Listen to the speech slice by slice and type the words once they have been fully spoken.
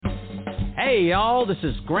Hey, y'all, this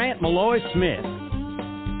is Grant Malloy Smith,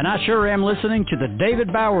 and I sure am listening to the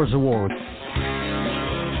David Bowers Awards.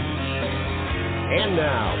 And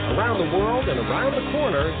now, around the world and around the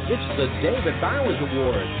corner, it's the David Bowers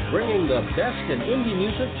Awards, bringing the best in indie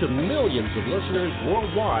music to millions of listeners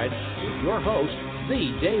worldwide with your host,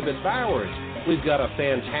 the David Bowers. We've got a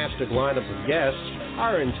fantastic lineup of guests,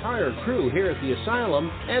 our entire crew here at the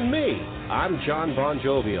Asylum, and me. I'm John Bon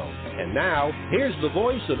Jovial. And now, here's the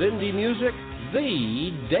voice of indie music,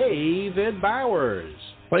 the David Bowers.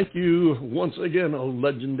 Thank you once again, a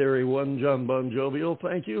legendary one, John Bon Jovial.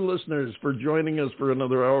 Thank you, listeners, for joining us for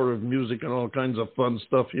another hour of music and all kinds of fun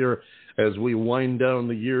stuff here as we wind down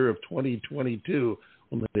the year of 2022.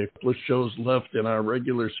 Only a couple of shows left in our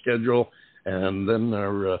regular schedule, and then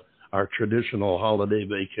our traditional holiday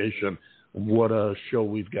vacation. What a show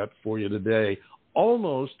we've got for you today.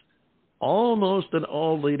 Almost an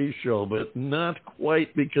all-ladies show, but not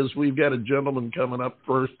quite, because we've got a gentleman coming up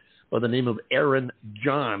first by the name of Aaron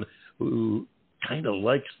John, who kind of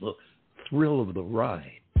likes the thrill of the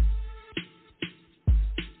ride.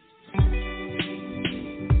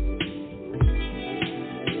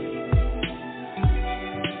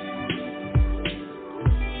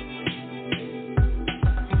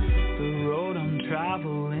 The road I'm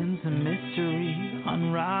traveling's a mystery,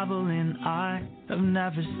 unraveling. I have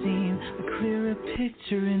never seen a clearer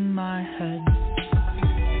picture in my head.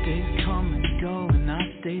 Days come and go, and I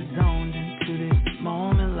stay zoned into this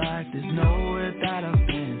moment like there's nowhere that I've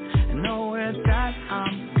been and nowhere that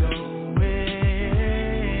I'm going.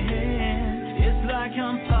 It's like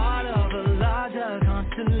I'm part of a larger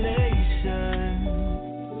constellation.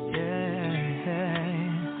 Yeah,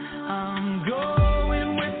 I'm going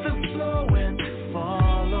with the flow and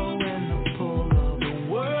following the pull of the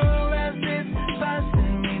world as it's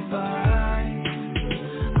passing me by.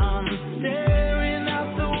 I'm staring out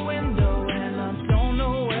the window and I don't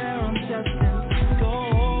know where I'm destined to go.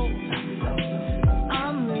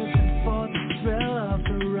 I'm living for the thrill of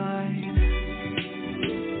the ride.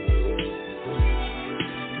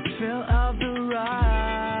 The thrill of the ride.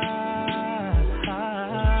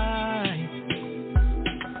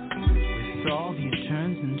 With all these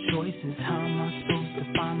turns and choices, how am I supposed to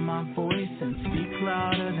find my voice and speak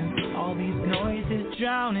louder than all these noises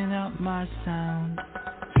drowning out my sound?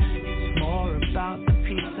 It's more about the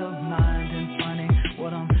peace of mind and finding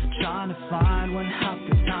what I'm trying to find, when half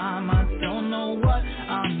the time I don't know what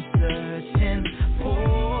I'm searching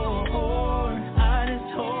for. I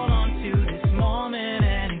just hold on to this moment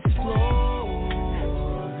and explore.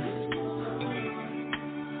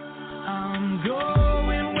 I'm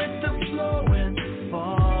going with the flow and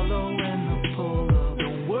following the pull of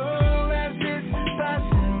the world as it's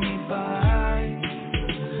passing me by.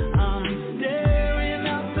 I'm staring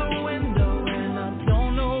out the window and I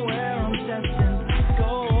don't know where I'm destined to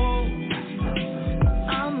go.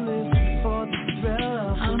 I'm living for the thrill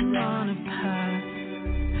of the I'm on a path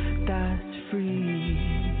that's free.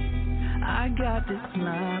 I got this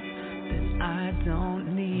map that I don't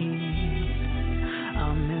need.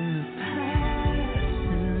 I'm in the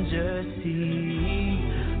passenger seat,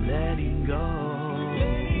 letting go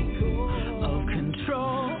of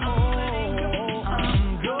control. I'm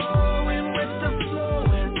going with the flow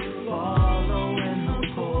and following the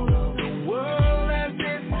pull of the world as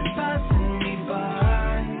it's passing me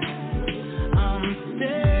by. I'm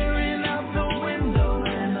staring out the window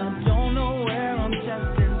and I don't know where I'm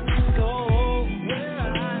destined to go.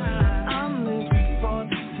 I'm living for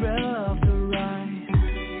the thrill of the ride.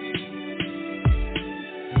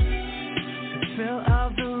 The thrill of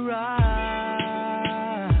the ride.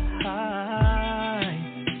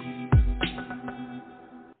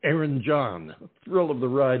 Aaron John, thrill of the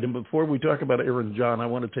ride. And before we talk about Aaron John, I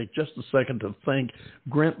want to take just a second to thank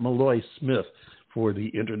Grant Malloy Smith for the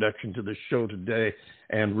introduction to the show today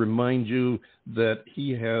and remind you that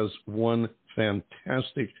he has one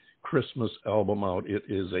fantastic Christmas album out. It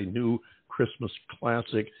is a new Christmas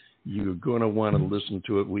classic. You're going to want to listen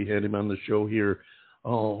to it. We had him on the show here, it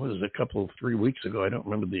was 3 weeks ago. I don't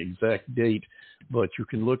remember the exact date, but you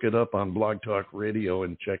can look it up on BlogTalkRadio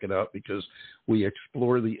and check it out, because we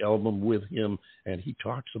explore the album with him and he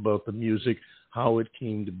talks about the music, how it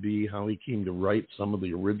came to be, how he came to write some of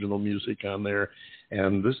the original music on there.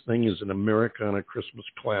 And this thing is an Americana Christmas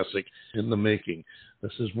classic in the making.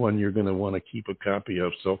 This is one you're going to want to keep a copy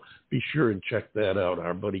of, so be sure and check that out,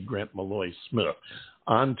 our buddy Grant Malloy Smith.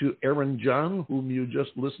 On to Aaron John, whom you just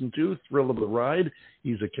listened to, Thrill of the Ride.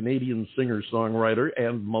 He's a Canadian singer-songwriter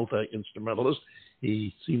and multi-instrumentalist.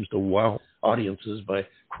 He seems to wow audiences by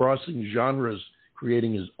crossing genres,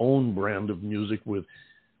 creating his own brand of music with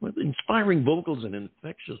with inspiring vocals and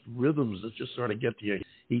infectious rhythms that just sort of get to you.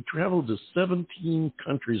 He traveled to 17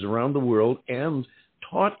 countries around the world and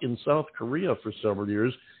taught in South Korea for several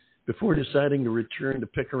years before deciding to return to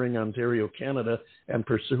Pickering, Ontario, Canada, and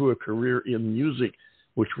pursue a career in music,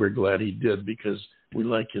 which we're glad he did because we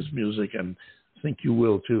like his music and think you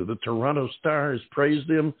will too. The Toronto Star has praised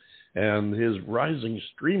him, and his rising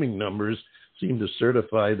streaming numbers seem to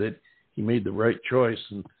certify that he made the right choice,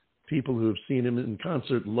 and people who have seen him in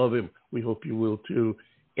concert love him. We hope you will too.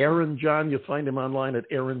 Aaron John, you'll find him online at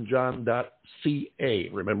aaronjohn.ca.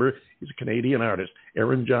 Remember, he's a Canadian artist,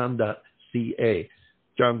 aaronjohn.ca.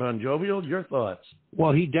 John Bon Jovial, your thoughts?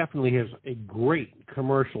 Well, he definitely has a great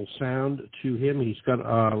commercial sound to him. He's got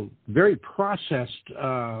a very processed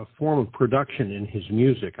form of production in his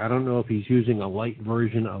music. I don't know if he's using a light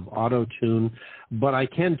version of auto-tune, but I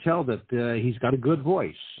can tell that he's got a good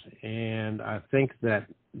voice. And I think that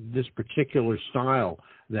this particular style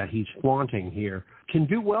that he's flaunting here can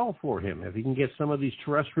do well for him. If he can get some of these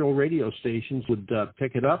terrestrial radio stations would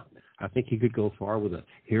pick it up, I think he could go far with it.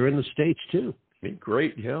 Here in the States, too.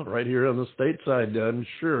 Great, yeah, right here on the stateside, I'm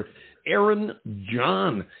sure. Aaron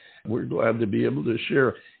John, we're glad to be able to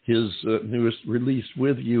share his newest release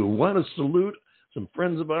with you. Want to salute some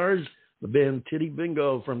friends of ours, the band Titty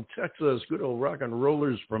Bingo from Texas, good old rock and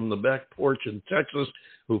rollers from the back porch in Texas,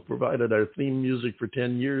 who've provided our theme music for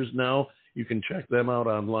 10 years now. You can check them out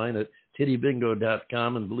online at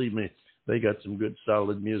tittybingo.com, and believe me, they got some good,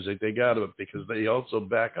 solid music. They got it because they also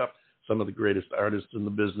back up some of the greatest artists in the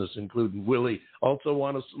business, including Willie. Also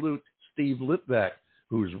want to salute Steve Litvak,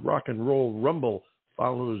 whose Rock and Roll Rumble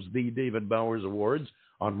follows the David Bowers Awards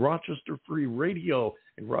on Rochester Free Radio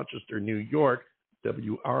in Rochester, New York,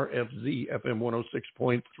 WRFZ FM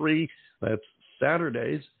 106.3. That's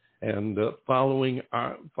Saturdays. And following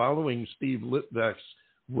Steve Litvak's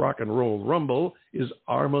Rock and Roll Rumble is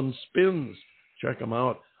Armand Spins. Check them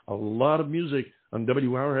out. A lot of music on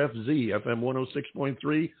WRFZ FM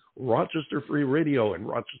 106.3, Rochester Free Radio in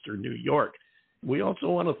Rochester, New York. We also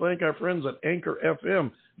want to thank our friends at Anchor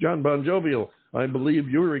FM. John Bon Jovial, I believe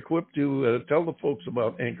you're equipped to tell the folks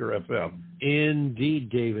about Anchor FM. Indeed,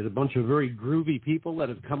 David. A bunch of very groovy people that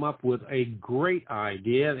have come up with a great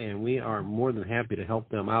idea, and we are more than happy to help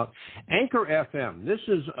them out. Anchor FM, this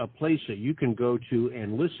is a place that you can go to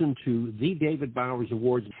and listen to the David Bowers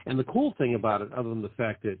Awards. And the cool thing about it, other than the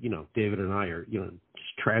fact that, David and I are,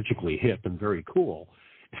 tragically hip and very cool,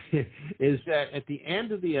 is that at the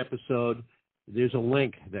end of the episode, there's a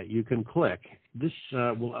link that you can click. This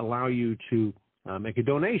will allow you to make a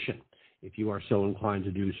donation if you are so inclined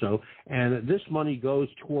to do so. And this money goes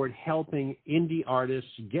toward helping indie artists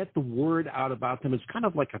get the word out about them. It's kind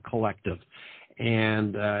of like a collective.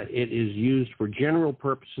 And it is used for general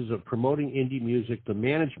purposes of promoting indie music, the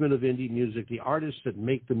management of indie music, the artists that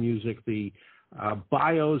make the music, the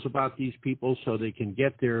bios about these people so they can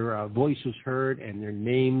get their voices heard and their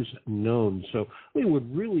names known. So we would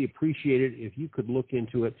really appreciate it if you could look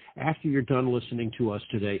into it after you're done listening to us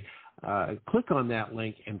today. Click on that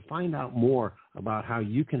link and find out more about how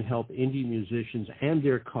you can help indie musicians and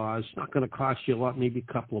their cause. It's not going to cost you a lot, maybe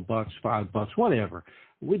a couple of bucks, $5, whatever.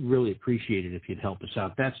 We'd really appreciate it if you'd help us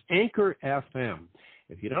out. That's Anchor FM.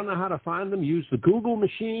 If you don't know how to find them, use the Google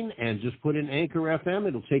machine and just put in Anchor FM.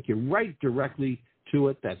 It'll take you right directly to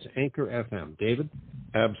it. That's Anchor FM. David?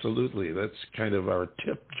 Absolutely. That's kind of our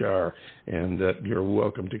tip jar, and you're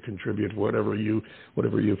welcome to contribute whatever you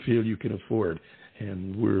feel you can afford.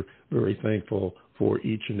 And we're very thankful for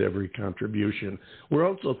each and every contribution. We're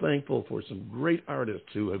also thankful for some great artists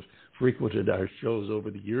who have frequented our shows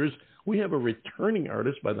over the years. We have a returning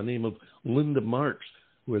artist by the name of Linda Marks,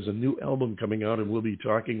 who has a new album coming out, and we'll be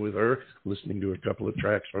talking with her, listening to a couple of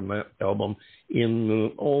tracks from that album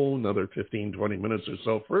in, another 15, 20 minutes or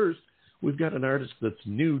so. First, we've got an artist that's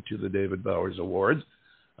new to the David Bowers Awards,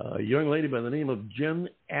 a young lady by the name of Jen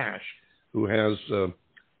Ash, who has,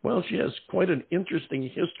 she has quite an interesting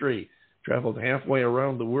history, traveled halfway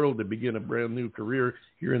around the world to begin a brand new career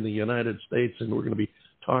here in the United States, and we're going to be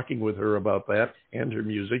talking with her about that and her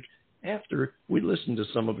music after we listen to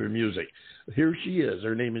some of her music. Here she is.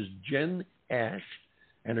 Her name is Jen Ash,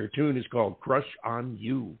 and her tune is called Crush on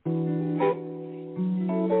You.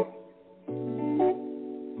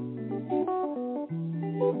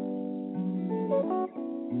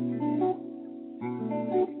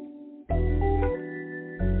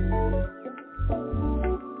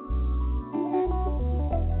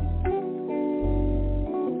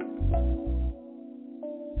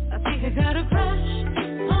 I think I got a crush.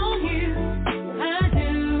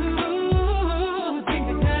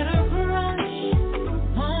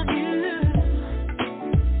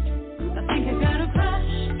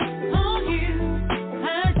 Crush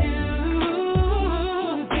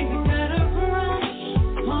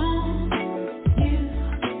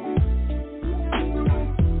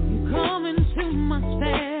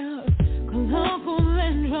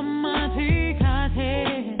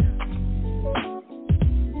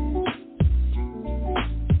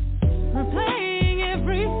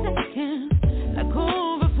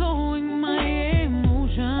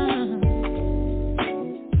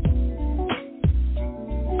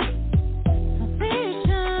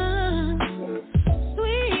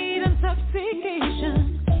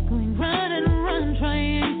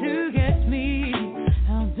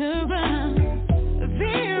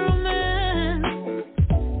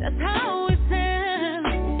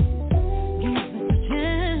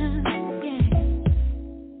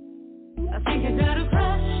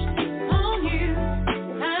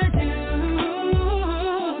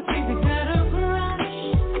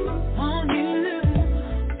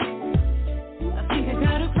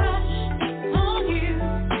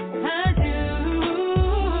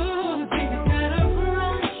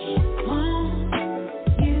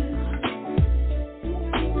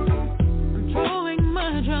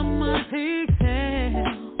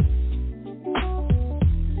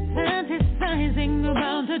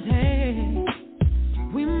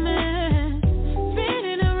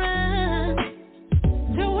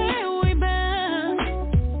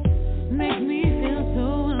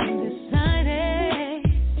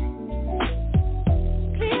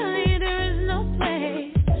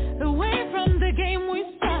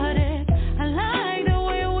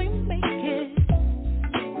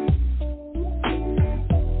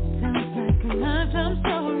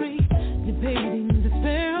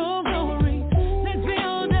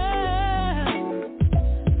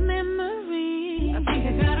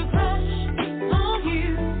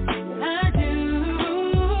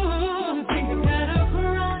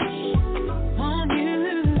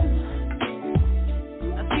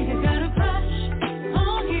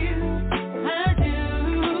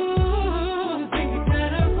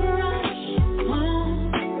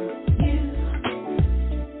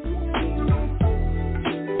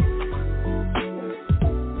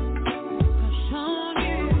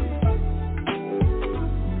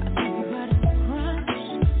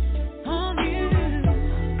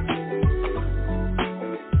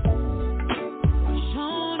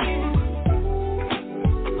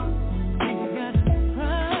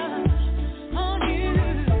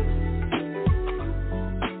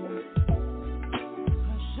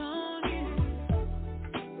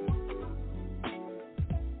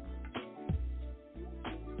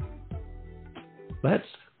That's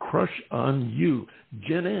Crush on You.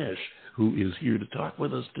 Jen Ash, who is here to talk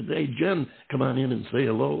with us today. Jen, come on in and say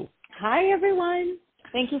hello. Hi, everyone.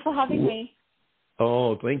 Thank you for having me.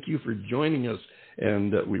 Oh, thank you for joining us.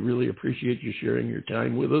 And we really appreciate you sharing your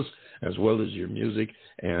time with us, as well as your music.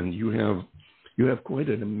 And you have quite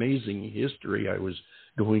an amazing history. I was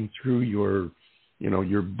going through your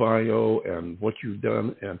bio and what you've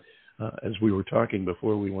done. And as we were talking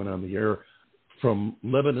before we went on the air, from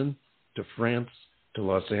Lebanon to France to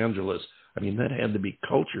Los Angeles, I mean, that had to be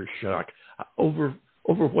culture shock. Over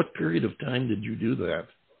what period of time did you do that?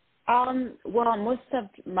 Well, most of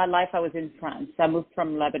my life I was in France. I moved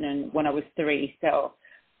from Lebanon when I was 3. So,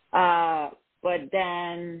 but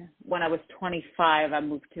then when I was 25, I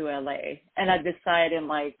moved to LA, and I decided in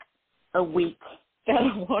like a week that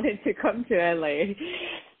I wanted to come to LA.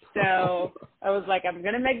 So I was like, I'm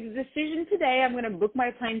going to make the decision today. I'm going to book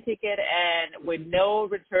my plane ticket, and with no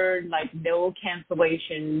return, like no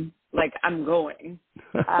cancellation, like I'm going.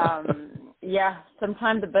 Yeah,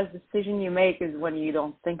 sometimes the best decision you make is when you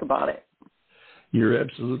don't think about it. You're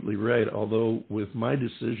absolutely right. Although with my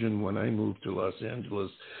decision when I moved to Los Angeles,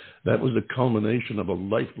 that was a culmination of a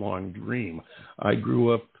lifelong dream. I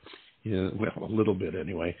grew up, a little bit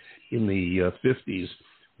anyway, in the 50s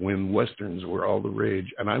when Westerns were all the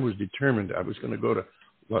rage. And I was determined I was going to go to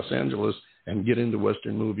Los Angeles and get into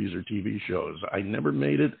Western movies or TV shows. I never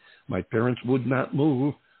made it. My parents would not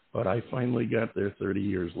move, but I finally got there 30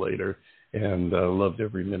 years later and loved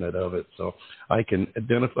every minute of it. So I can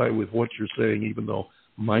identify with what you're saying, even though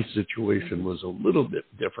my situation was a little bit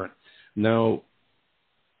different. Now,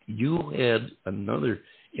 you had another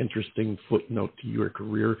interesting footnote to your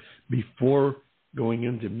career. Before going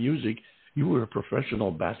into music, you were a professional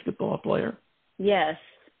basketball player? Yes,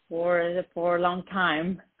 for a long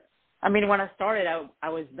time. I mean, when I started, I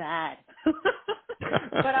was bad.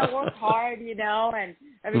 But I worked hard, and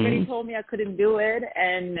everybody told me I couldn't do it,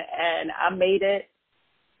 and I made it,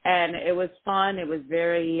 and it was fun. It was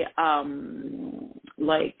very,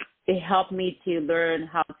 it helped me to learn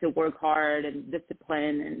how to work hard and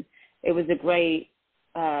discipline, and it was a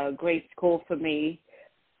great school for me,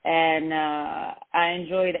 and I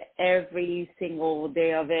enjoyed every single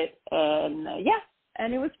day of it, and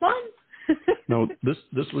and it was fun. No,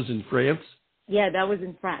 this was in France? Yeah, that was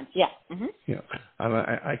in France. Yeah. Mm-hmm. Yeah, and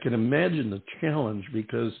I can imagine the challenge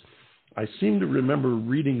because I seem to remember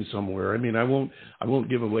reading somewhere. I mean, I won't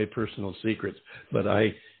give away personal secrets, but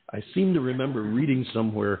I seem to remember reading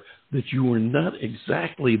somewhere that you were not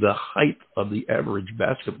exactly the height of the average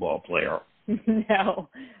basketball player. No,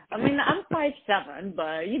 I mean I'm 5'7",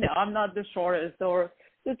 but I'm not the shortest or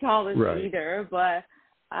the tallest either. But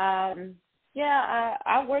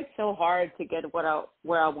I worked so hard to get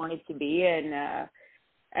where I wanted to be, and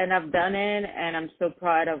I've done it, and I'm so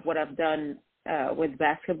proud of what I've done with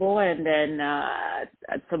basketball. And then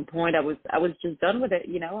at some point, I was just done with it.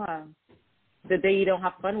 The day you don't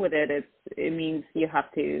have fun with it, it means you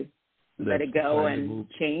have to let it go and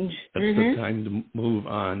change. That's the time to move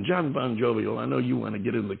on. John Bon Jovial, I know you want to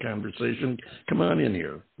get in the conversation. Come on in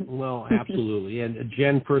here. Well, absolutely. And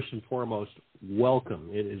Jen, first and foremost, welcome.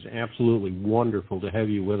 It is absolutely wonderful to have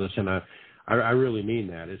you with us, and I really mean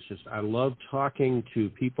that. It's just I love talking to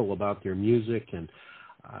people about their music, and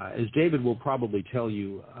as David will probably tell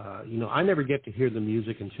you, I never get to hear the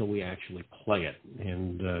music until we actually play it,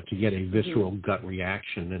 and to get a visceral gut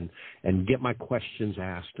reaction and get my questions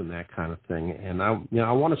asked and that kind of thing. And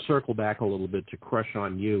I want to circle back a little bit to Crush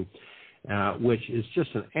on You, which is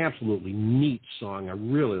just an absolutely neat song. I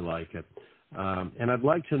really like it. And I'd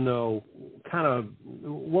like to know kind of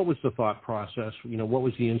what was the thought process, what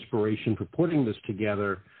was the inspiration for putting this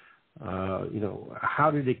together? How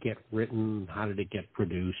did it get written? How did it get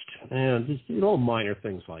produced? And just minor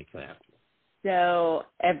things like that. So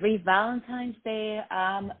every Valentine's Day,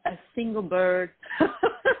 I'm a single bird.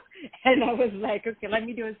 And I was like, okay, let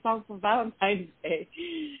me do a song for Valentine's Day.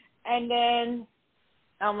 And then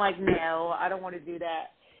I'm like, no, I don't want to do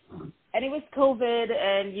that. And it was COVID,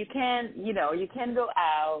 and you can't go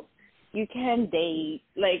out. You can't date.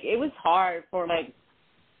 Like, it was hard for 2.5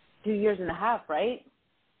 years, right?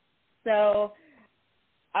 So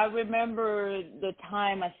I remember the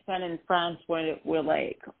time I spent in France when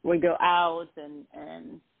we go out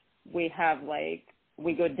and we have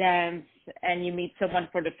we go dance and you meet someone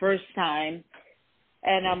for the first time.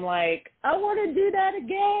 And I'm like, I want to do that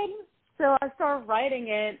again. So I started writing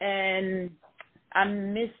it, and I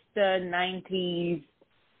missed the 90s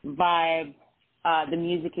vibe, the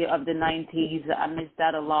music of the 90s. I missed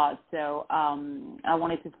that a lot. So I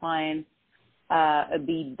wanted to find a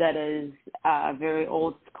beat that is very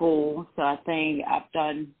old school. So I think I've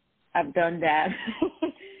done I've done that.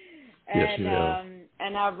 Yes, you have.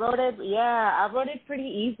 And I wrote it pretty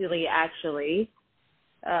easily, actually.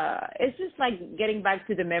 It's just like getting back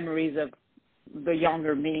to the memories of the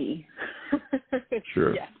younger me.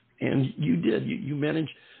 Sure. Yeah. And you did. You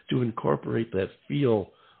managed to incorporate that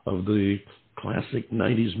feel of the classic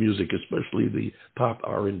 90s music, especially the pop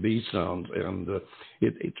R&B sounds. And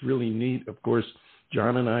it's really neat. Of course,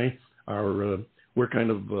 John and I we're kind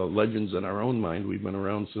of legends in our own mind. We've been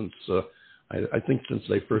around since, I think since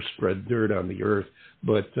they first spread dirt on the earth.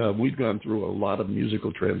 But we've gone through a lot of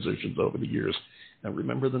musical transitions over the years. I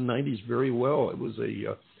remember the 90s very well. It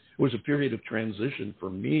was a period of transition for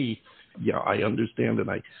me. Yeah, I understand, and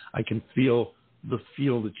I can feel the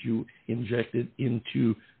feel that you injected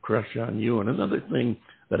into Crush on You. And another thing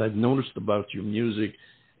that I've noticed about your music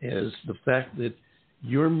is the fact that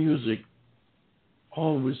your music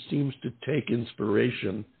always seems to take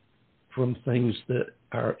inspiration from things that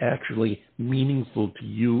are actually meaningful to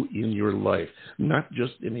you in your life, not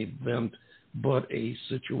just an event, but a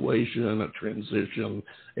situation, a transition,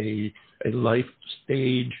 a life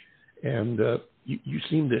stage. And you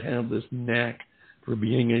seem to have this knack for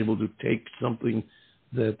being able to take something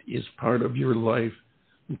that is part of your life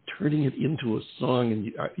and turning it into a song.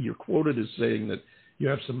 And you're quoted as saying that you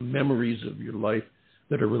have some memories of your life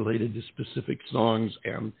that are related to specific songs,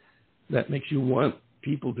 and that makes you want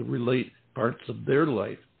people to relate parts of their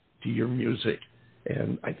life to your music.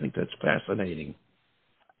 And I think that's fascinating.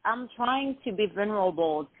 I'm trying to be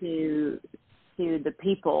vulnerable to the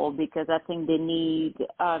people because I think they need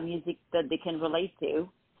music that they can relate to.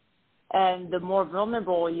 And the more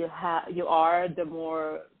vulnerable you are, the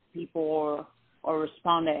more people are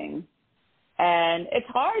responding. And it's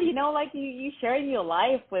hard, like you sharing your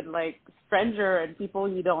life with like stranger and people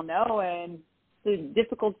you don't know, and it's a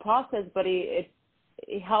difficult process, but it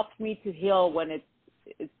helps me to heal when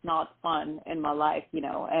it's not fun in my life,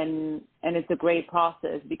 and it's a great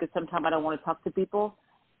process because sometimes I don't want to talk to people,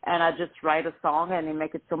 and I just write a song and it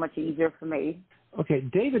makes it so much easier for me. Okay,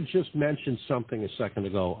 David just mentioned something a second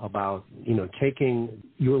ago about, taking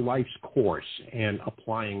your life's course and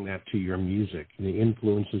applying that to your music and the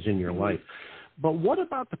influences in your life. But what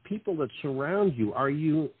about the people that surround you? Are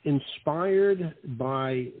you inspired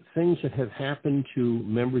by things that have happened to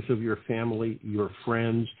members of your family, your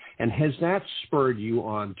friends, and has that spurred you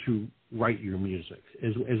on to write your music,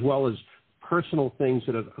 as well as personal things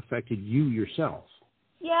that have affected you yourself?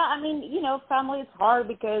 Yeah, family is hard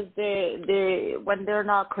because they when they're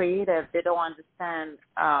not creative, they don't understand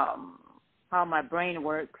how my brain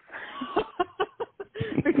works.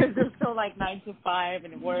 Because they're still like 9 to 5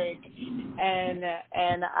 and work, and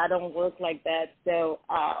I don't work like that. So,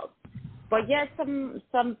 but yes,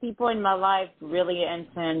 some people in my life really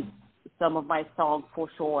influenced some of my songs for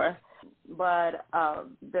sure. But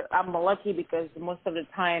I'm lucky because most of the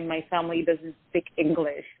time my family doesn't speak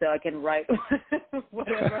English, so I can write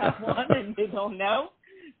whatever I want and they don't know.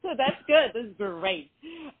 So that's good. That's great.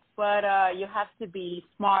 But you have to be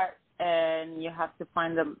smart and you have to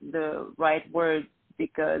find the right words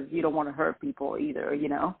because you don't want to hurt people either,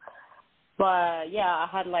 But yeah, I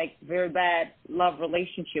had like very bad love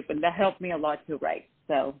relationship, and that helped me a lot to write.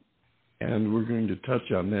 So. And we're going to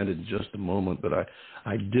touch on that in just a moment, but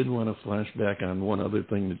I did want to flash back on one other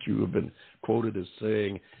thing that you have been quoted as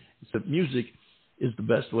saying, is that music is the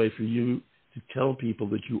best way for you to tell people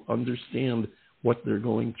that you understand what they're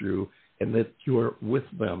going through and that you're with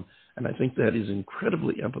them. And I think that is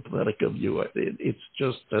incredibly empathetic of you. It's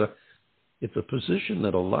just it's a position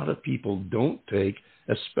that a lot of people don't take,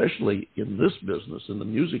 especially in this business, in the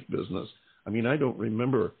music business. I don't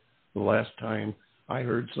remember the last time I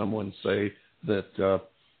heard someone say that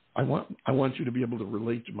I want you to be able to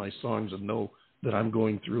relate to my songs and know that I'm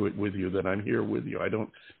going through it with you, that I'm here with you. I don't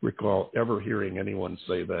recall ever hearing anyone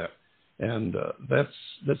say that. And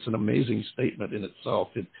that's an amazing statement in itself.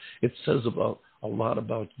 It says a lot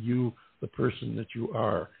about you, the person that you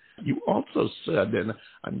are. You also said, and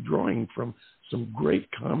I'm drawing from some great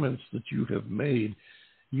comments that you have made,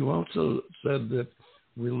 you also said that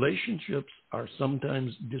relationships are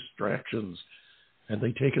sometimes distractions, and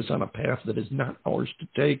they take us on a path that is not ours to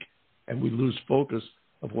take, and we lose focus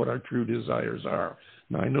of what our true desires are.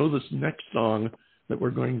 Now, I know this next song that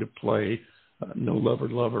we're going to play, No Lover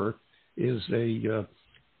Lover, is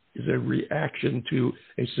a reaction to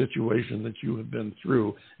a situation that you have been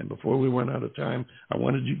through. And before we run out of time, I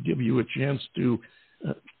wanted to give you a chance to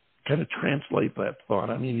kind of translate that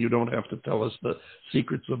thought. You don't have to tell us the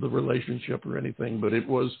secrets of the relationship or anything, but it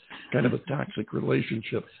was kind of a toxic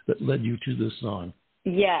relationship that led you to this song.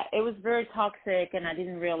 Yeah, it was very toxic, and I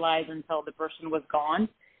didn't realize until the person was gone.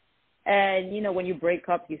 And, you know, when you break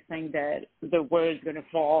up, you think that the world's going to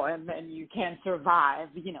fall and then you can't survive,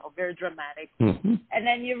 you know, very dramatic. Mm-hmm. And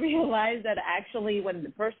then you realize that actually when the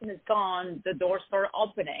person is gone, the doors start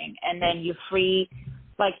opening, and then you free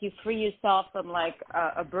yourself from like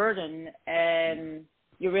a burden, and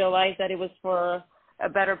you realize that it was for a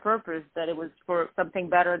better purpose, that it was for something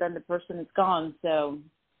better than the person is gone. So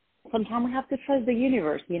sometimes we have to trust the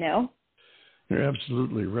universe, you know? You're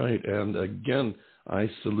absolutely right. And again, I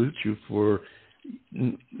salute you for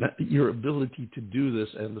your ability to do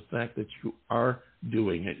this and the fact that you are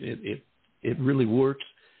doing it. It really works,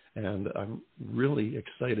 and I'm really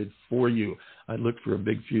excited for you. I look for a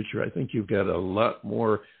big future. I think you've got a lot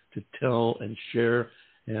more to tell and share,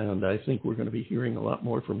 and I think we're going to be hearing a lot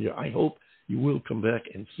more from you. I hope you will come back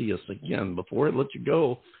and see us again. Before I let you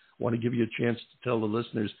go, I want to give you a chance to tell the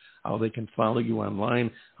listeners how they can follow you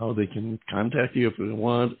online, how they can contact you if they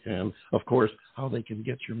want, and, of course, how they can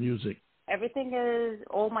get your music. Everything is,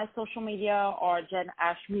 all my social media are Jen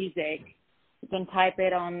Ash Music. You can type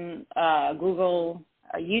it on Google,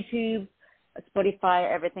 YouTube, Spotify,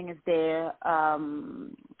 everything is there.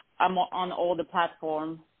 I'm on all the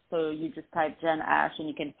platforms, so you just type Jen Ash and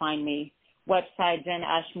you can find me. Website,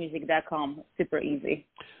 jenashmusic.com. Super easy.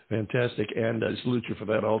 Fantastic. And I salute you for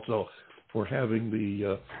that also, for having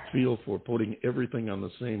the feel for putting everything on the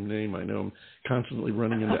same name. I know I'm constantly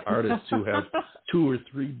running into artists who have 2 or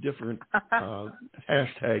 3 different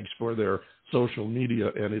hashtags for their social media,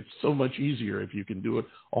 and it's so much easier if you can do it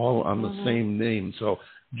all on the same name. So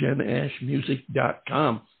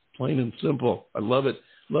jenashmusic.com, plain and simple. I love it.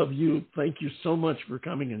 Love you. Thank you so much for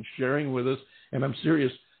coming and sharing with us. And I'm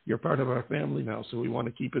serious, you're part of our family now, so we want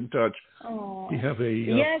to keep in touch. Oh. We have a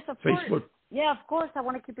yes, of Facebook. Course. Yeah, of course. I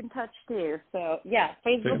want to keep in touch too. So, yeah,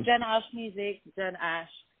 Facebook, Jen Ash Music, Jen Ash,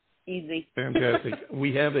 easy. Fantastic.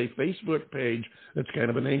 We have a Facebook page that's kind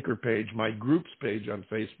of an anchor page, my group's page on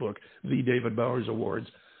Facebook, The David Bowers Awards.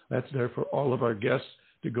 That's there for all of our guests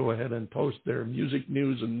to go ahead and post their music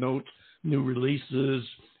news and notes, new releases,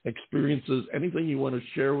 experiences, anything you want to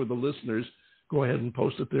share with the listeners. Go ahead and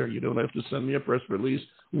post it there. You don't have to send me a press release.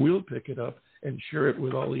 We'll pick it up and share it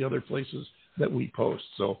with all the other places that we post.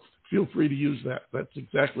 So feel free to use that. That's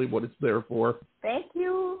exactly what it's there for. Thank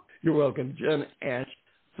you. You're welcome. Jen Ash,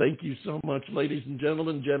 thank you so much, ladies and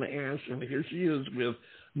gentlemen. Jen Ash, and here she is with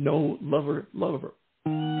No Lover Lover.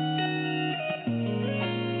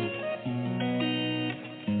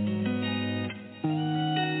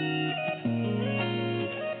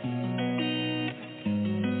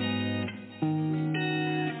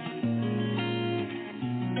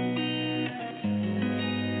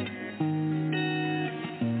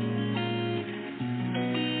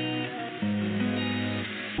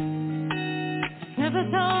 Never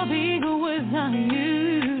thought bigger was on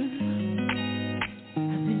you.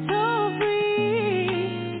 I've been so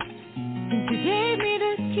free since you gave me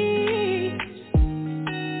the key.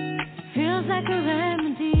 Feels like a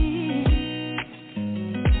remedy.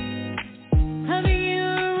 Having you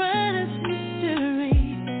around is mystery.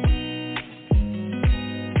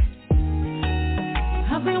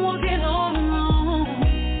 I've been walking all alone.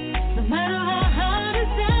 No matter how hard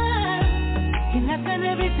it's done, you left and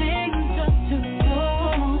everything just to.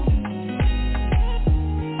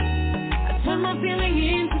 My feeling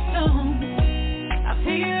into stone. I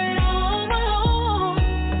figure it all on my own.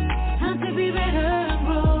 Time to be better and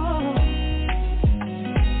grow.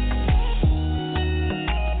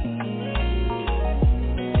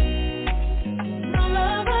 No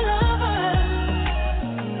lover, lover.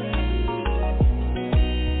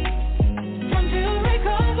 Time to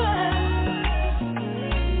recover.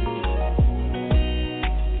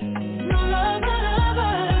 No lover,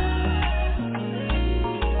 lover.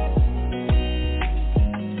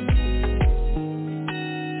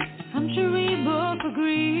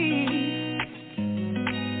 Agree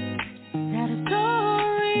that a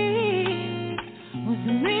story was a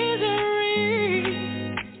misery.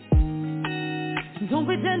 Don't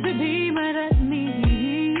pretend to be mad at me.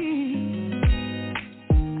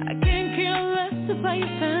 I can't care less about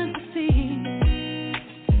your fantasy.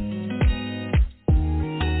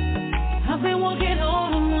 I've been walking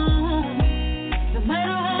all alone. No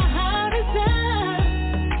matter how hard it's done,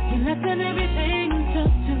 you left and everything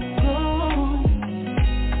just to go.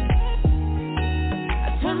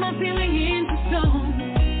 My feeling into stone.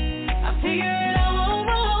 I figure it out on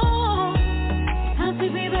my own. Time to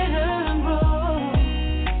be better and grow.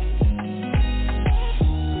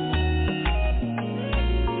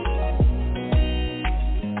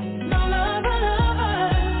 No lover,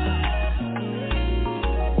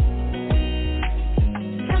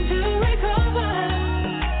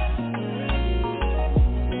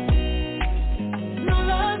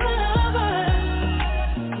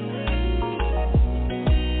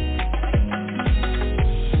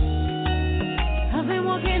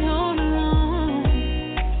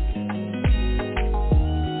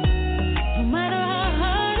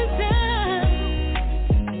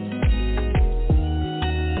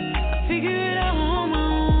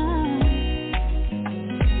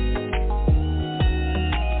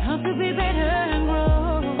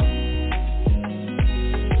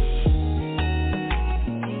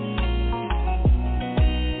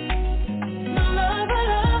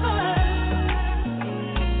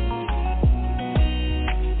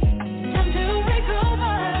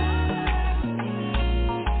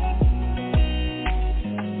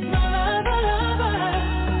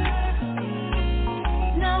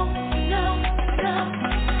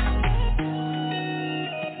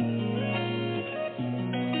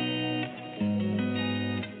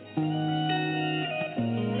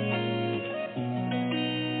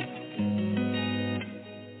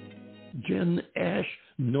 Jen Ash,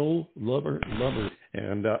 No Lover.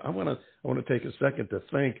 And I want to take a second to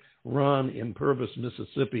thank Ron in Purvis,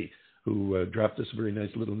 Mississippi, who dropped us a very nice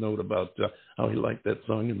little note about how he liked that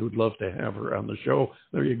song and would love to have her on the show.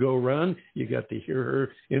 There you go, Ron. You got to hear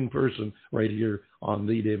her in person right here on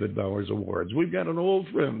the David Bowers Awards. We've got an old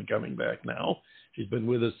friend coming back now. She's been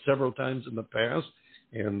with us several times in the past,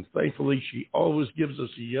 and thankfully she always gives us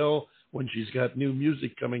a yell when she's got new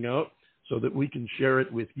music coming out so that we can share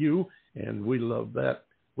it with you, and we love that.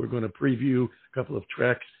 We're going to preview a couple of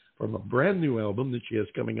tracks from a brand new album that she has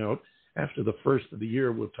coming out after the first of the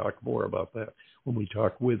year. We'll talk more about that when we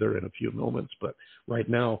talk with her in a few moments. But right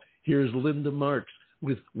now, here's Linda Marks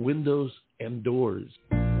with Windows and Doors.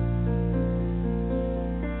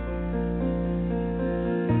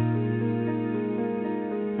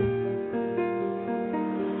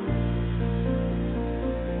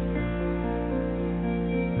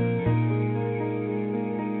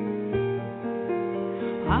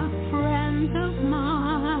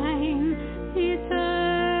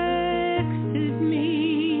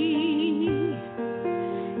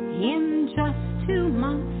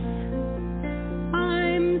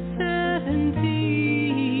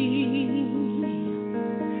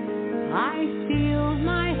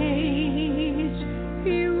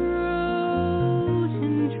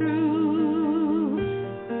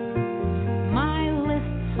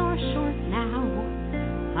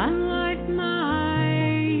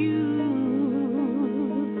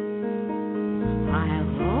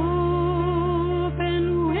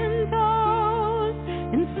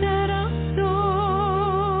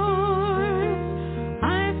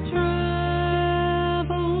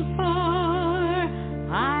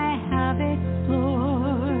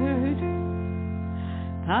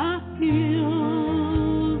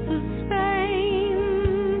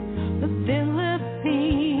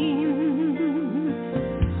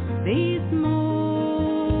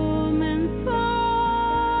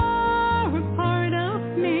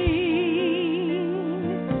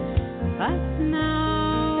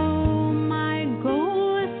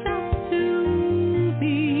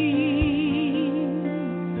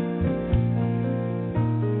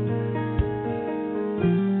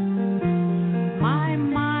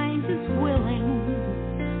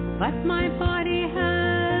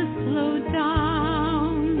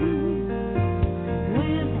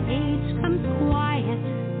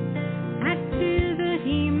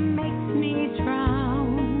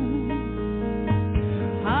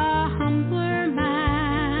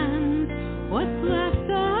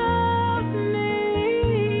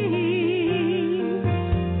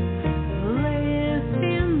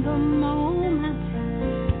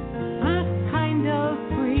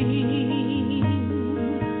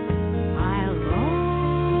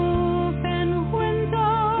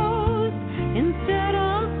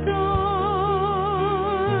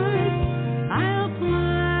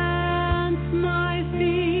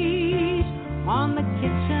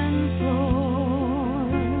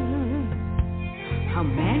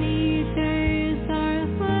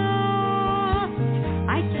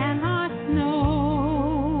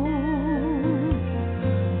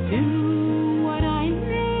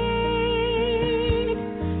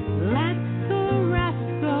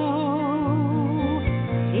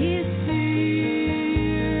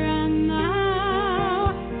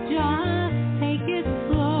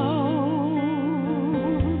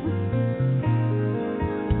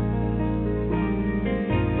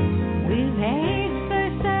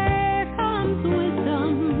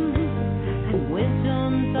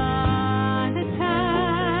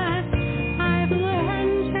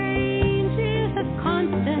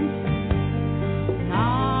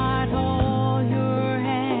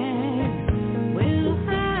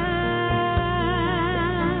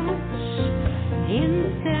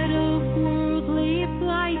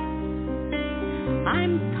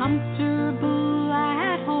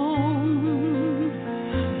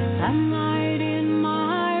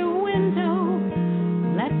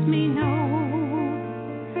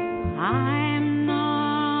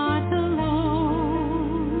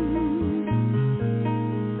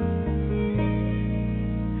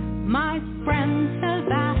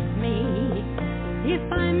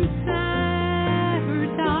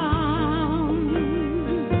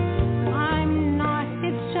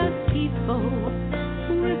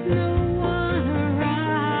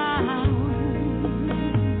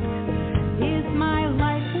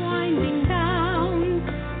 Winding down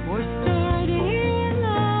or starting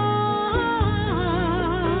up.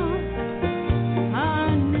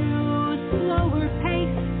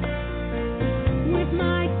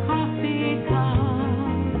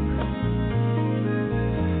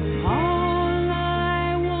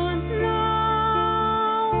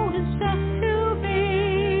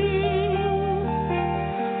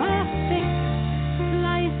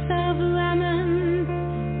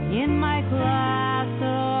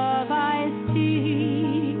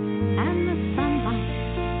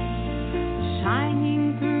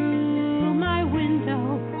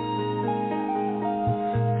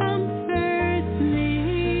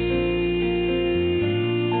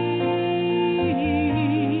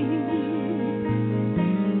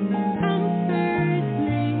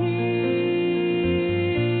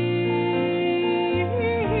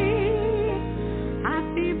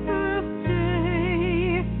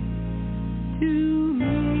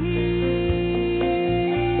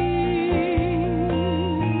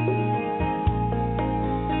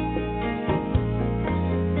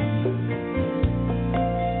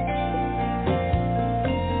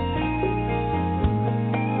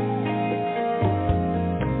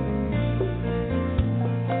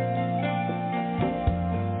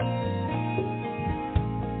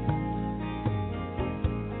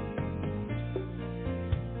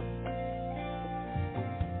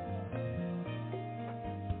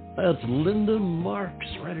 That's Linda Marks,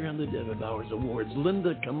 right around the David Bowers Awards.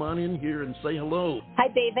 Linda, come on in here and say hello. Hi,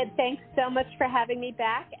 David. Thanks so much for having me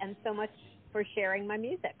back and so much for sharing my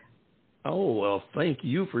music. Oh, well, thank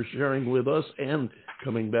you for sharing with us and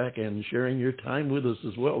coming back and sharing your time with us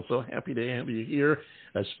as well. So happy to have you here,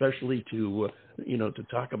 especially to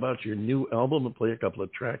talk about your new album and play a couple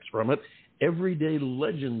of tracks from it. Everyday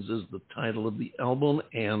Legends is the title of the album,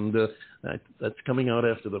 and that's coming out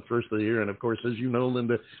after the first of the year. And, of course, as you know,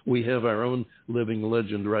 Linda, we have our own living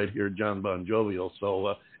legend right here, John Bon Jovial.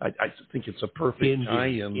 So I think it's a perfect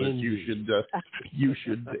tie-in that you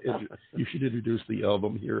should introduce the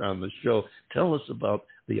album here on the show. Tell us about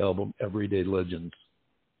the album Everyday Legends.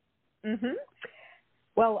 Mm-hmm.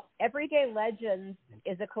 Well, Everyday Legends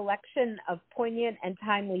is a collection of poignant and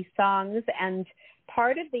timely songs, and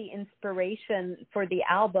part of the inspiration for the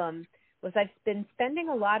album was I've been spending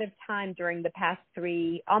a lot of time during the past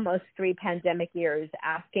almost three pandemic years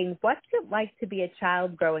asking, what's it like to be a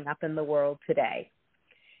child growing up in the world today?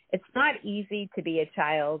 It's not easy to be a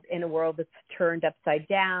child in a world that's turned upside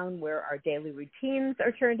down, where our daily routines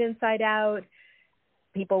are turned inside out.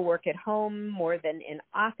 People work at home more than in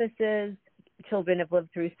offices. Children have lived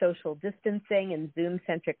through social distancing and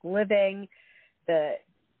Zoom-centric living, the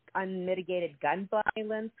unmitigated gun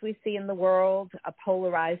violence we see in the world, a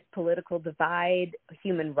polarized political divide,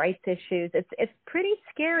 human rights issues. It's pretty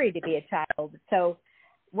scary to be a child. So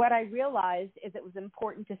what I realized is it was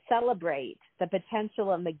important to celebrate the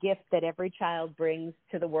potential and the gift that every child brings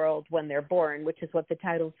to the world when they're born, which is what the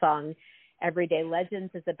title song Everyday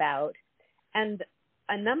Legends is about. And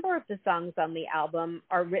a number of the songs on the album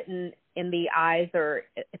are written in the eyes or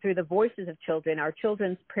through the voices of children. Our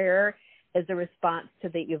Children's Prayer is a response to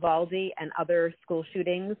the Uvalde and other school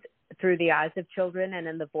shootings through the eyes of children and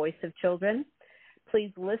in the voice of children.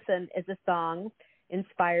 Please Listen is a song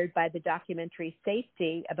inspired by the documentary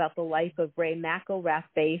Safety about the life of Ray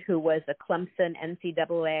McElrathbey, who was a Clemson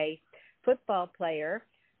NCAA football player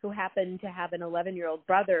who happened to have an 11-year-old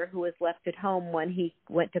brother who was left at home when he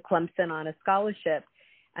went to Clemson on a scholarship.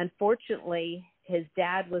 Unfortunately, his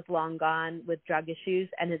dad was long gone with drug issues,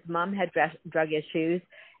 and his mom had drug issues.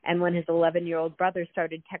 And when his 11-year-old brother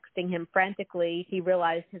started texting him frantically, he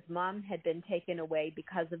realized his mom had been taken away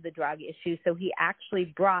because of the drug issue. So he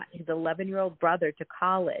actually brought his 11-year-old brother to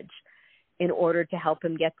college in order to help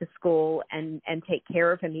him get to school and take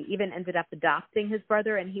care of him. He even ended up adopting his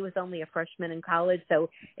brother, and he was only a freshman in college. So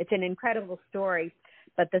it's an incredible story.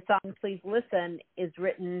 But the song Please Listen is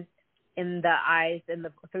written in the eyes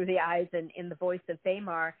through the eyes and in the voice of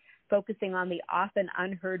Famar, focusing on the often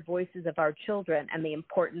unheard voices of our children and the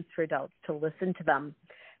importance for adults to listen to them.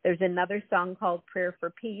 There's another song called Prayer for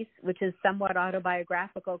Peace, which is somewhat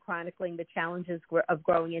autobiographical, chronicling the challenges of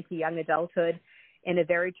growing into young adulthood in a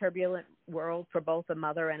very turbulent world for both a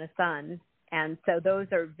mother and a son. And so those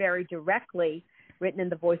are very directly written in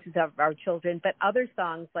the voices of our children. But other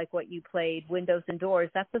songs like what you played, Windows and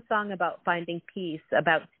Doors, that's a song about finding peace,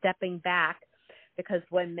 about stepping back, because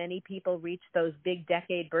when many people reach those big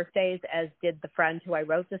decade birthdays, as did the friend who I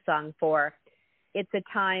wrote the song for, it's a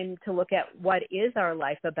time to look at what is our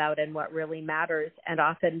life about and what really matters. And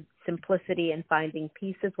often simplicity and finding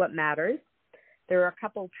peace is what matters. There are a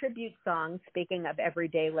couple tribute songs, speaking of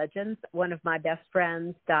everyday legends. One of my best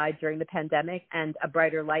friends died during the pandemic, and A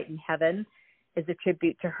Brighter Light in Heaven is a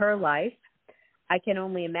tribute to her life. I Can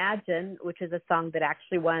Only Imagine, which is a song that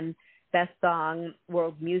actually won Best Song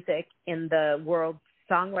World Music in the World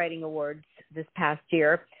Songwriting Awards this past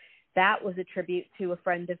year. That was a tribute to a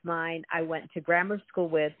friend of mine I went to grammar school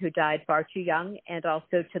with who died far too young, and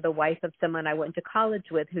also to the wife of someone I went to college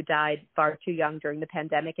with who died far too young during the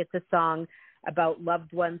pandemic. It's a song about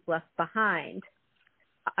loved ones left behind.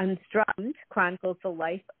 Unstrummed chronicles the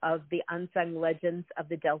life of the unsung legends of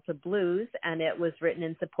the Delta Blues, and it was written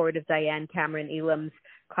in support of Diane Cameron Elam's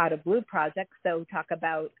Cloud of Blue project. So talk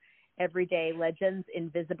about everyday legends,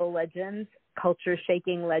 invisible legends,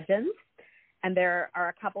 culture-shaking legends. And there are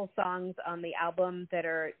a couple songs on the album that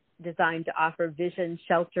are designed to offer vision,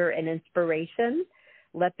 shelter, and inspiration.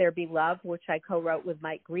 Let There Be Love, which I co-wrote with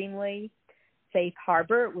Mike Greenlee. Safe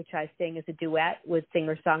Harbor, which I sing as a duet with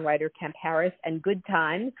singer-songwriter Kemp Harris, and Good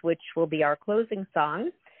Times, which will be our closing song.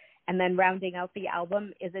 And then rounding out the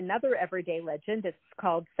album is another everyday legend. It's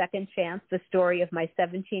called Second Chance, the story of my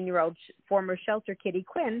 17-year-old former shelter kitty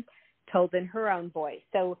Quinn, told in her own voice.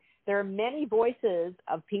 So there are many voices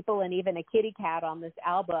of people and even a kitty cat on this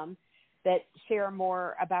album that share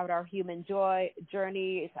more about our human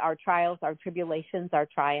journeys, our trials, our tribulations, our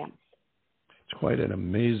triumphs. It's quite an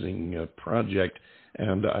amazing project,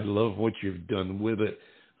 and I love what you've done with it.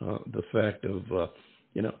 The fact of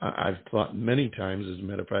I've thought many times, as a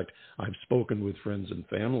matter of fact, I've spoken with friends and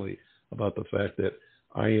family about the fact that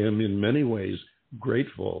I am in many ways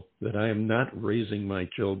grateful that I am not raising my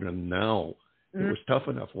children now. It was tough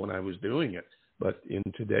enough when I was doing it, but in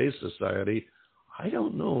today's society, I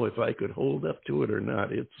don't know if I could hold up to it or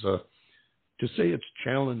not. It's to say it's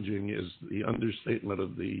challenging is the understatement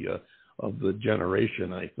of the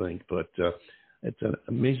generation, I think. But it's an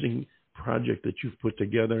amazing project that you've put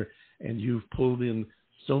together, and you've pulled in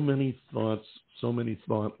so many thoughts, so many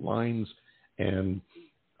thought lines, and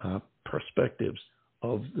perspectives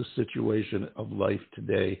of the situation of life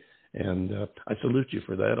today. And I salute you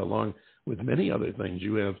for that, along with many other things.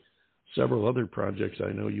 You have several other projects.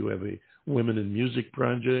 I know you have a Women in Music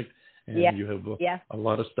project, and you have a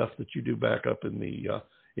lot of stuff that you do back up in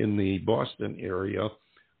the Boston area.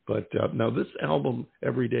 But now this album,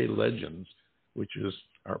 Everyday Legends, which is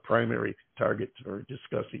our primary target for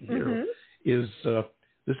discussing here, is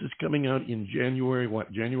this is coming out in January,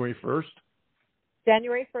 January 1st?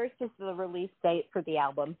 January 1st is the release date for the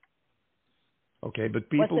album. Okay, but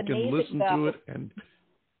people can listen to it, and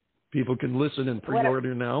people can listen and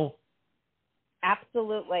pre-order now?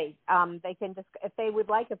 Absolutely. They can just, if they would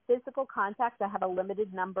like a physical contact, I have a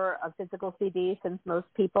limited number of physical CDs since most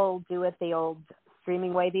people do it the old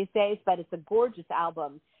streaming way these days, but it's a gorgeous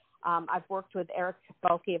album. I've worked with Eric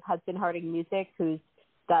Balke of Hudson Harding Music, who's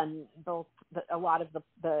done both a lot of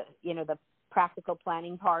the practical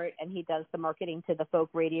planning part, and he does the marketing to the folk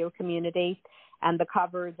radio community. And the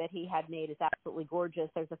cover that he had made is absolutely gorgeous.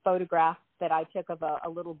 There's a photograph that I took of a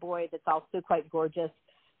little boy that's also quite gorgeous,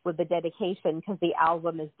 with the dedication, because the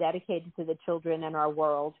album is dedicated to the children in our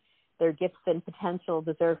world. Their gifts and potential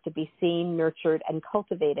deserve to be seen, nurtured, and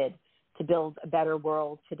cultivated to build a better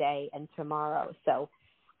world today and tomorrow. So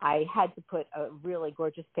I had to put a really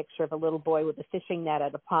gorgeous picture of a little boy with a fishing net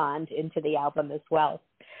at a pond into the album as well.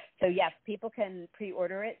 So yes, people can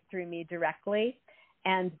pre-order it through me directly.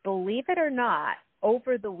 And believe it or not,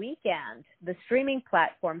 over the weekend, the streaming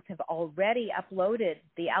platforms have already uploaded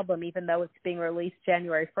the album, even though it's being released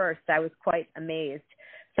January 1st. I was quite amazed.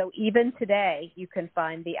 So even today, you can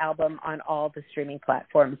find the album on all the streaming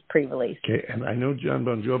platforms pre-release. Okay, and I know John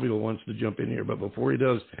Bon Jovial wants to jump in here, but before he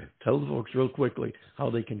does, tell the folks real quickly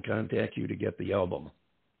how they can contact you to get the album.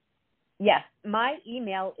 Yes, my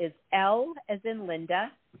email is L as in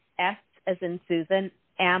Linda, S as in Susan,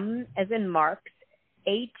 M as in Marks,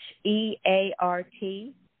 HEART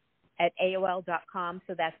 @AOL.com.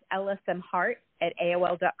 So that's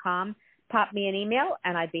lsmhart@AOL.com. Pop me an email,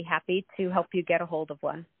 and I'd be happy to help you get a hold of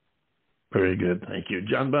one. Very good. Thank you.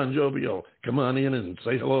 John Bon Jovial, come on in and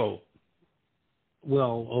say hello.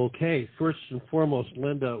 Well, okay. First and foremost,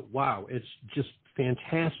 Linda, wow, it's just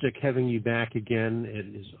fantastic having you back again. It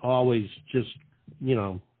is always just,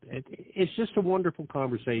 it's just a wonderful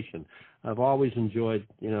conversation. I've always enjoyed,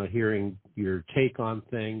 hearing your take on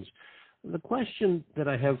things. The question that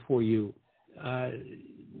I have for you,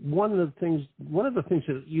 one of the things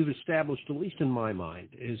that you've established, at least in my mind,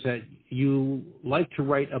 is that you like to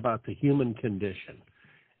write about the human condition.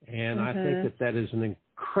 And I think that is an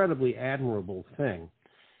incredibly admirable thing.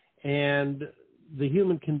 And the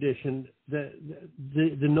human condition, the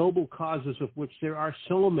noble causes of which there are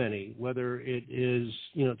so many, whether it is,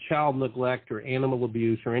 child neglect or animal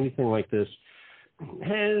abuse or anything like this.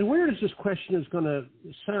 And where does this question is going to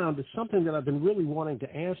sound is something that I've been really wanting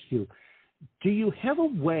to ask you. Do you have a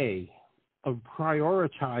way of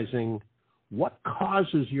prioritizing what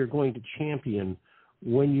causes you're going to champion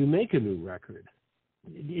when you make a new record?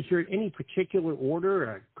 Is there any particular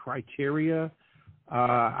order, a criteria?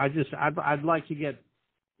 I'd like to get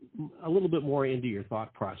a little bit more into your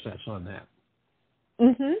thought process on that.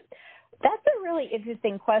 That's a really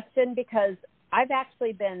interesting question, because I've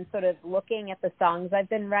actually been sort of looking at the songs I've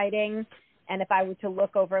been writing, and if I were to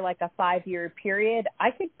look over like a 5-year period,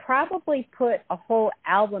 I could probably put a whole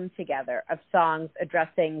album together of songs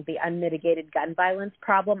addressing the unmitigated gun violence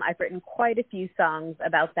problem. I've written quite a few songs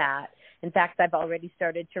about that. In fact, I've already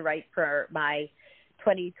started to write for my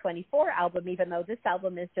 2024 album, even though this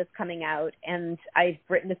album is just coming out, and I've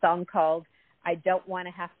written a song called I Don't Want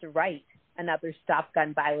to Have to Write Another Stop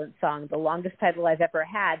Gun Violence Song, the longest title I've ever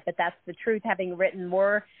had, but that's the truth, having written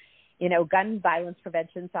more, gun violence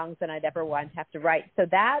prevention songs than I'd ever want to have to write. So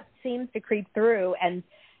that seems to creep through, and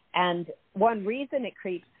one reason it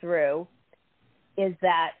creeps through is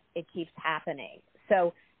that it keeps happening.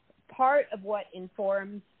 So part of what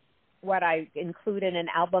informs what I include in an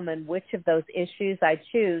album and which of those issues I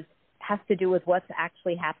choose has to do with what's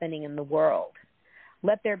actually happening in the world.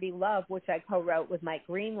 Let There Be Love, which I co-wrote with Mike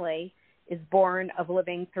Greenlee, is born of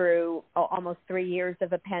living through almost 3 years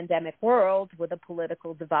of a pandemic world with a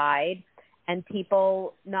political divide and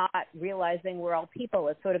people not realizing we're all people.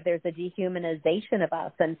 It's sort of, there's a dehumanization of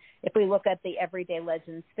us. And if we look at the Everyday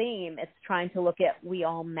Legends theme, it's trying to look at we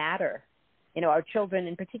all matter, our children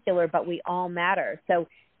in particular, but we all matter. So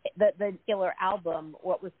the particular album,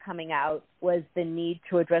 what was coming out was the need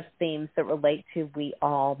to address themes that relate to we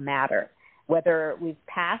all matter. Whether we've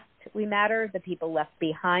passed, we matter, the people left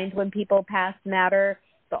behind when people pass matter,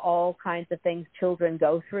 the all kinds of things children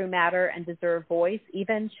go through matter and deserve voice,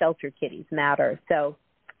 even shelter kitties matter. So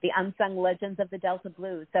the unsung legends of the Delta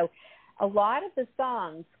Blues. So a lot of the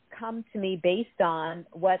songs come to me based on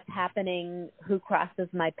what's happening, who crosses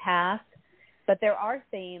my path, but there are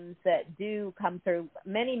themes that do come through.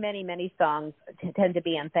 Many, many, many songs tend to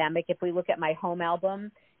be anthemic. If we look at my home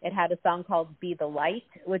album, it had a song called Be the Light,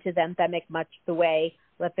 which is anthemic much the way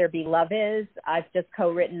Let There Be Love is. I've just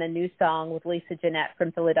co-written a new song with Lisa Jeanette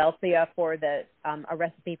from Philadelphia for the A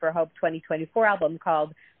Recipe for Hope 2024 album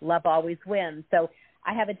called Love Always Wins. So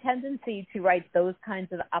I have a tendency to write those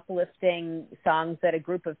kinds of uplifting songs that a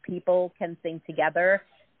group of people can sing together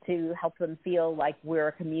to help them feel like we're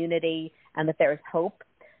a community and that there's hope.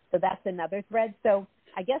 So that's another thread. So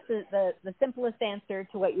I guess the simplest answer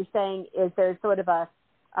to what you're saying is there's sort of a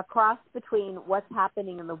cross between what's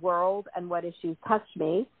happening in the world and what issues touch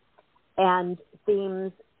me, and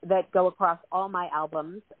themes that go across all my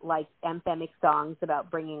albums, like anthemic songs about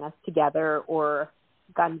bringing us together, or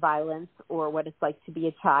gun violence, or what it's like to be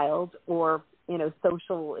a child, or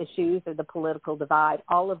social issues or the political divide.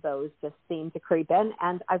 All of those just seem to creep in,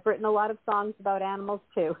 and I've written a lot of songs about animals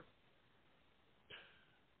too.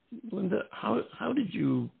 Linda, how did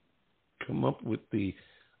you come up with the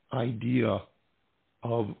idea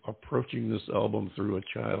of approaching this album through a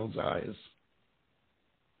child's eyes?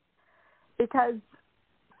 Because,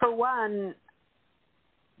 for one,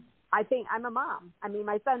 I think I'm a mom. I mean,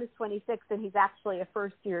 my son is 26, and he's actually a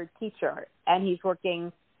first-year teacher, and he's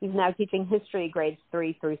now teaching history grades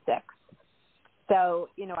 3 through 6. So,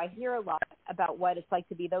 I hear a lot about what it's like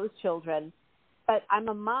to be those children, but I'm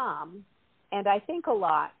a mom, and I think a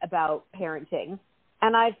lot about parenting,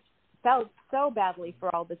 and I've felt so badly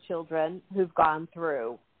for all the children who've gone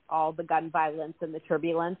through all the gun violence and the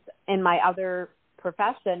turbulence. In my other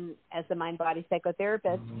profession as a mind-body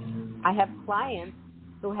psychotherapist, I have clients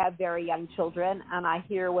who have very young children, and I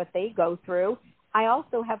hear what they go through. I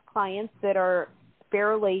also have clients that are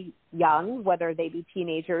fairly young, whether they be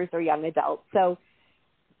teenagers or young adults. So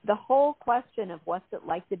the whole question of what's it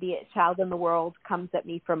like to be a child in the world comes at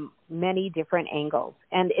me from many different angles,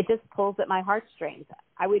 and it just pulls at my heartstrings.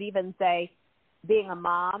 I would even say being a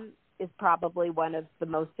mom is probably one of the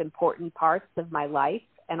most important parts of my life,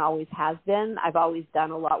 and always has been. I've always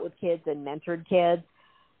done a lot with kids and mentored kids,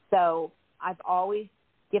 so I've always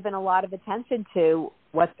given a lot of attention to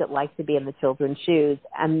what's it like to be in the children's shoes,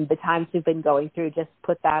 and the times we've been going through just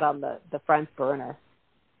put that on the front burner.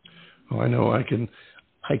 Oh, I know. I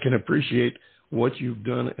can appreciate what you've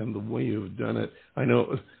done and the way you've done it. I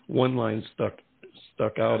know one line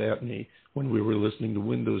stuck out at me when we were listening to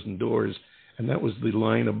Windows and Doors, and that was the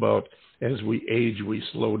line about as we age, we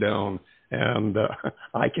slow down. And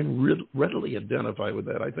I can readily identify with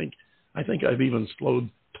that. I think I've even slowed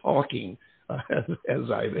talking as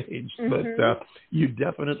I've aged, but you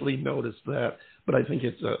definitely notice that. But I think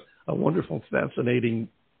it's a wonderful, fascinating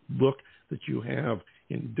look that you have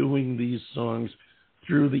in doing these songs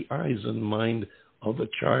through the eyes and mind of a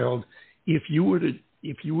child. If you were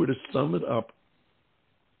to sum it up,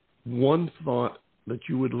 one thought that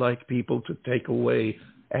you would like people to take away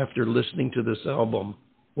after listening to this album,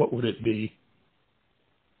 what would it be?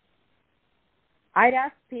 I'd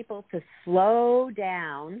ask people to slow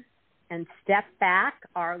down and step back.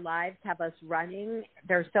 Our lives have us running.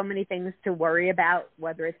 There's so many things to worry about,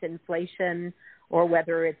 whether it's inflation or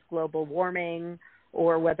whether it's global warming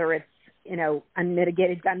or whether it's,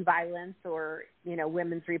 unmitigated gun violence or,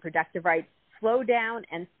 women's reproductive rights. Slow down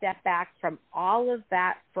and step back from all of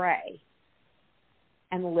that fray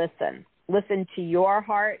and listen. Listen to your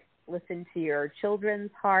heart. Listen to your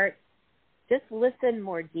children's heart. Just listen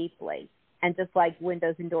more deeply. And just like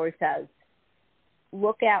Windows and Doors says,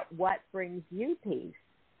 look at what brings you peace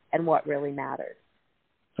and what really matters.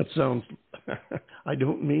 That sounds, I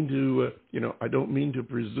don't mean to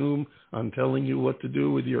presume on telling you what to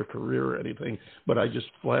do with your career or anything, but I just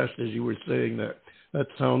flashed as you were saying that. That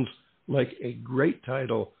sounds like a great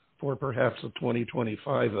title for perhaps a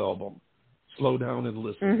 2025 album. Slow down and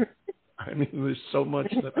listen. Mm-hmm. I mean, there's so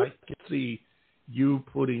much that I can see you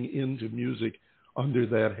putting into music under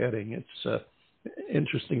that heading. It's an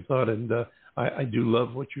interesting thought, and I do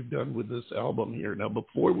love what you've done with this album here. Now,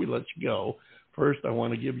 before we let you go, first I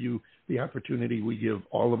want to give you the opportunity we give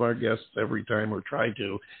all of our guests every time, or try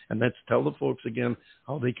to, and that's tell the folks again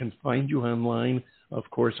how they can find you online, of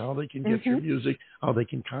course, how they can get your music, how they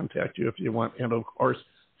can contact you if you want, and of course,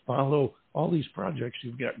 follow all these projects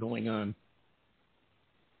you've got going on.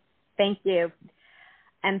 Thank you.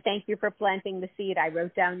 And thank you for planting the seed. I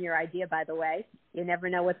wrote down your idea, by the way. You never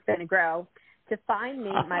know what's going to grow. To find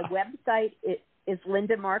me, my website is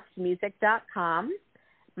lindamarksmusic.com.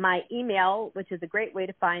 My email, which is a great way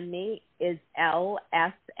to find me, is lsmheart,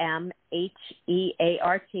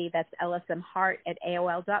 that's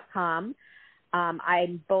lsmheart@aol.com.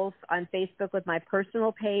 I'm both on Facebook with my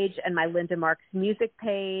personal page and my Linda Marks Music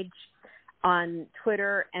page. On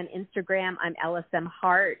Twitter and Instagram, I'm LSM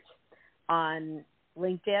Heart. On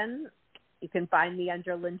LinkedIn, you can find me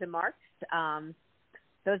under Linda Marks.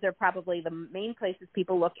 Those are probably the main places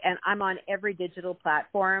people look, and I'm on every digital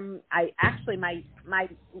platform. My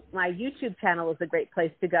YouTube channel is a great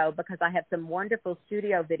place to go because I have some wonderful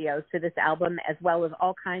studio videos for this album, as well as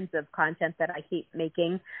all kinds of content that I keep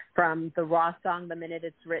making, from the raw song the minute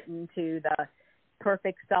it's written to the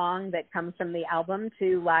perfect song that comes from the album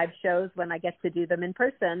to live shows when I get to do them in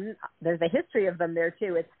person. There's a history of them there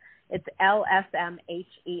too. It's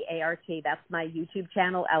LSMHEART. That's my YouTube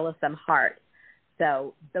channel, LSM Heart.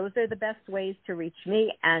 So those are the best ways to reach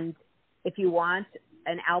me. And if you want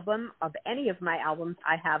an album of any of my albums,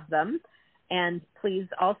 I have them. And please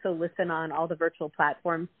also listen on all the virtual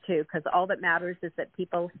platforms too, because all that matters is that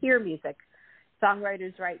people hear music.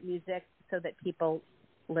 Songwriters write music so that people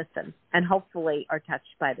listen and hopefully are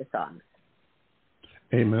touched by the songs.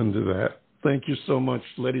 Amen to that. Thank you so much,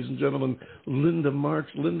 ladies and gentlemen. Linda Marks.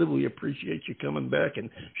 Linda, we appreciate you coming back and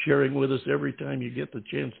sharing with us every time you get the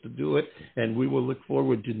chance to do it, and we will look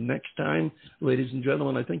forward to next time. Ladies and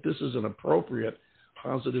gentlemen, I think this is an appropriate,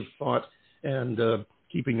 positive thought, and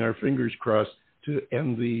keeping our fingers crossed to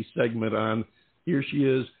end the segment on. Here she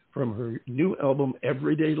is from her new album,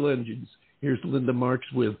 Everyday Legends. Here's Linda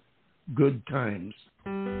Marks with Good Times.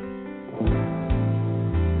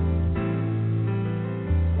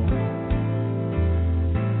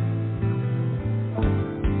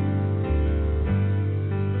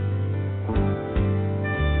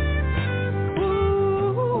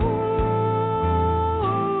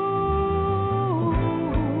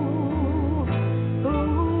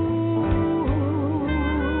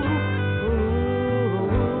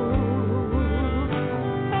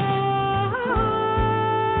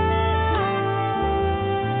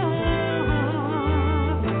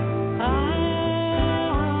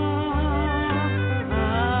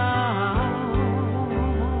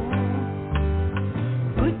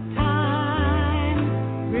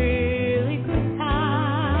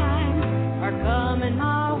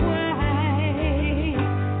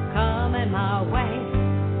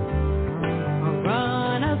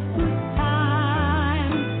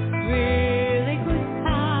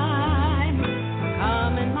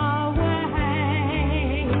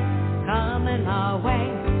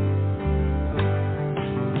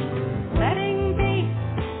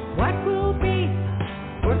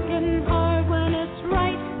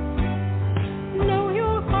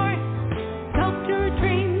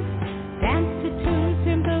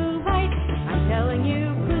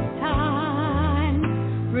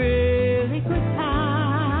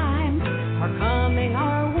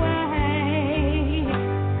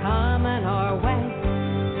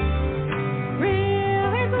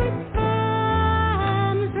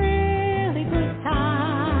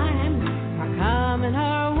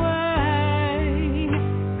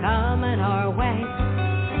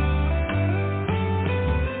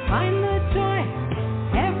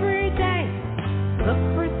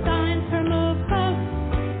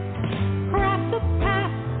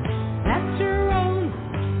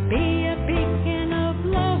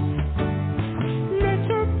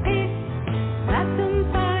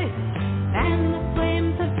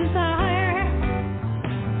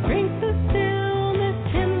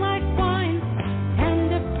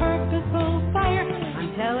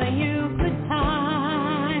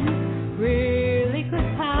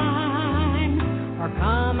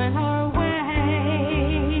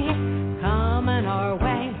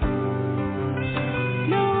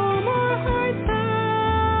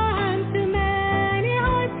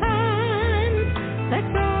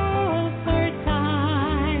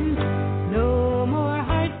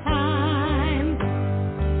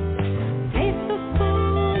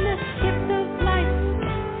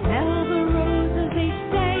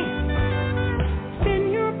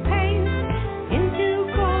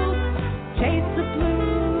 Chase the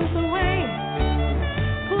blues away.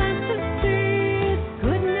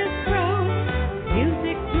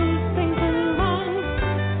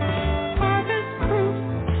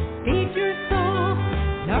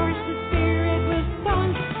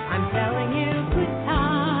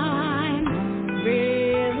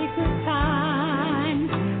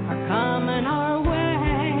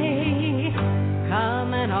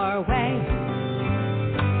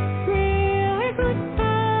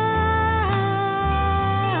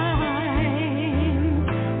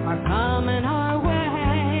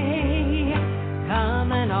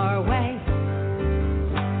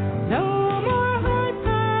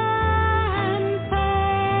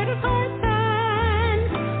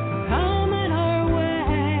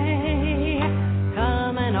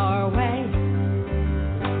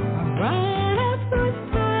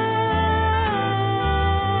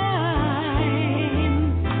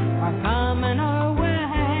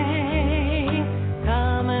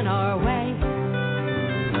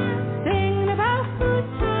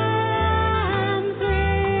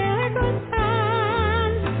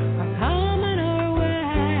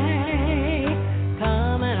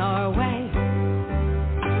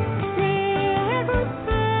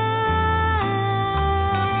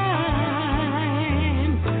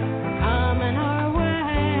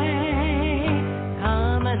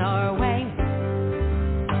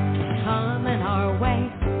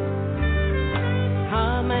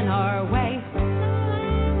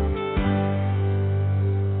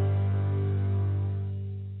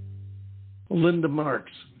 Linda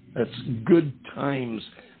Marks. That's Good Times.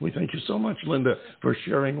 We thank you so much, Linda, for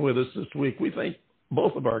sharing with us this week. We thank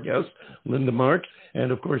both of our guests, Linda Marks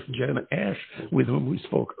and, of course, Jen Ash, with whom we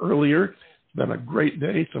spoke earlier. It's been a great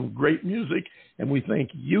day, some great music, and we thank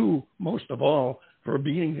you most of all for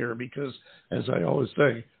being here because, as I always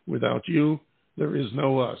say, without you, there is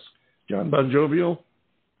no us. John Bon Jovial,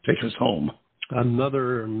 take us home.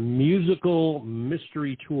 Another musical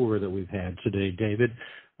mystery tour that we've had today, David.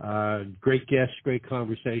 Great guests, great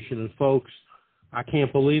conversation. And folks, I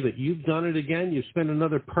can't believe it. You've done it again. You've spent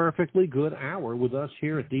another perfectly good hour with us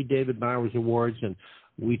here at the David Bowers Awards, and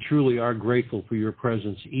we truly are grateful for your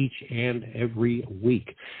presence each and every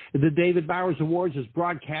week. The David Bowers Awards is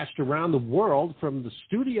broadcast around the world from the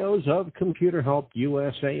studios of Computer Help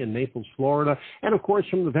USA in Naples, Florida, and, of course,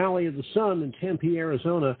 from the Valley of the Sun in Tempe,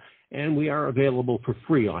 Arizona, and we are available for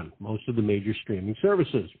free on most of the major streaming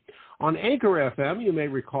services. On Anchor FM, you may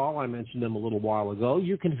recall, I mentioned them a little while ago,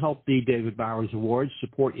 you can help the David Bowers Awards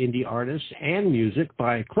support indie artists and music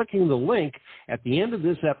by clicking the link at the end of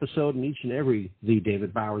this episode and each and every The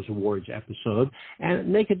David Bowers Awards episode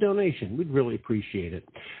and make a donation. We'd really appreciate it.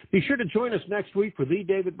 Be sure to join us next week for The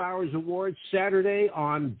David Bowers Awards, Saturday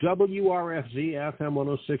on WRFZ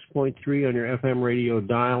FM 106.3 on your FM radio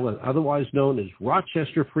dial, and otherwise known as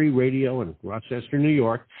Rochester Free Radio in Rochester, New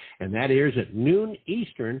York, and that airs at noon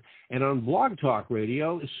Eastern, and on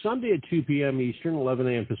BlogTalkRadio, Sunday at 2 p.m. Eastern, 11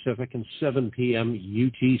 a.m. Pacific, and 7 p.m.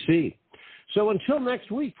 UTC. So until next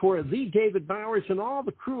week, for the David Bowers and all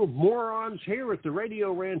the crew of morons here at the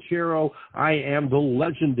Radio Ranchero, I am the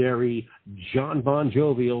legendary John Bon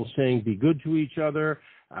Jovial saying be good to each other,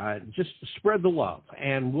 just spread the love,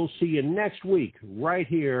 and we'll see you next week right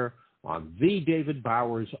here on the David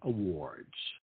Bowers Awards.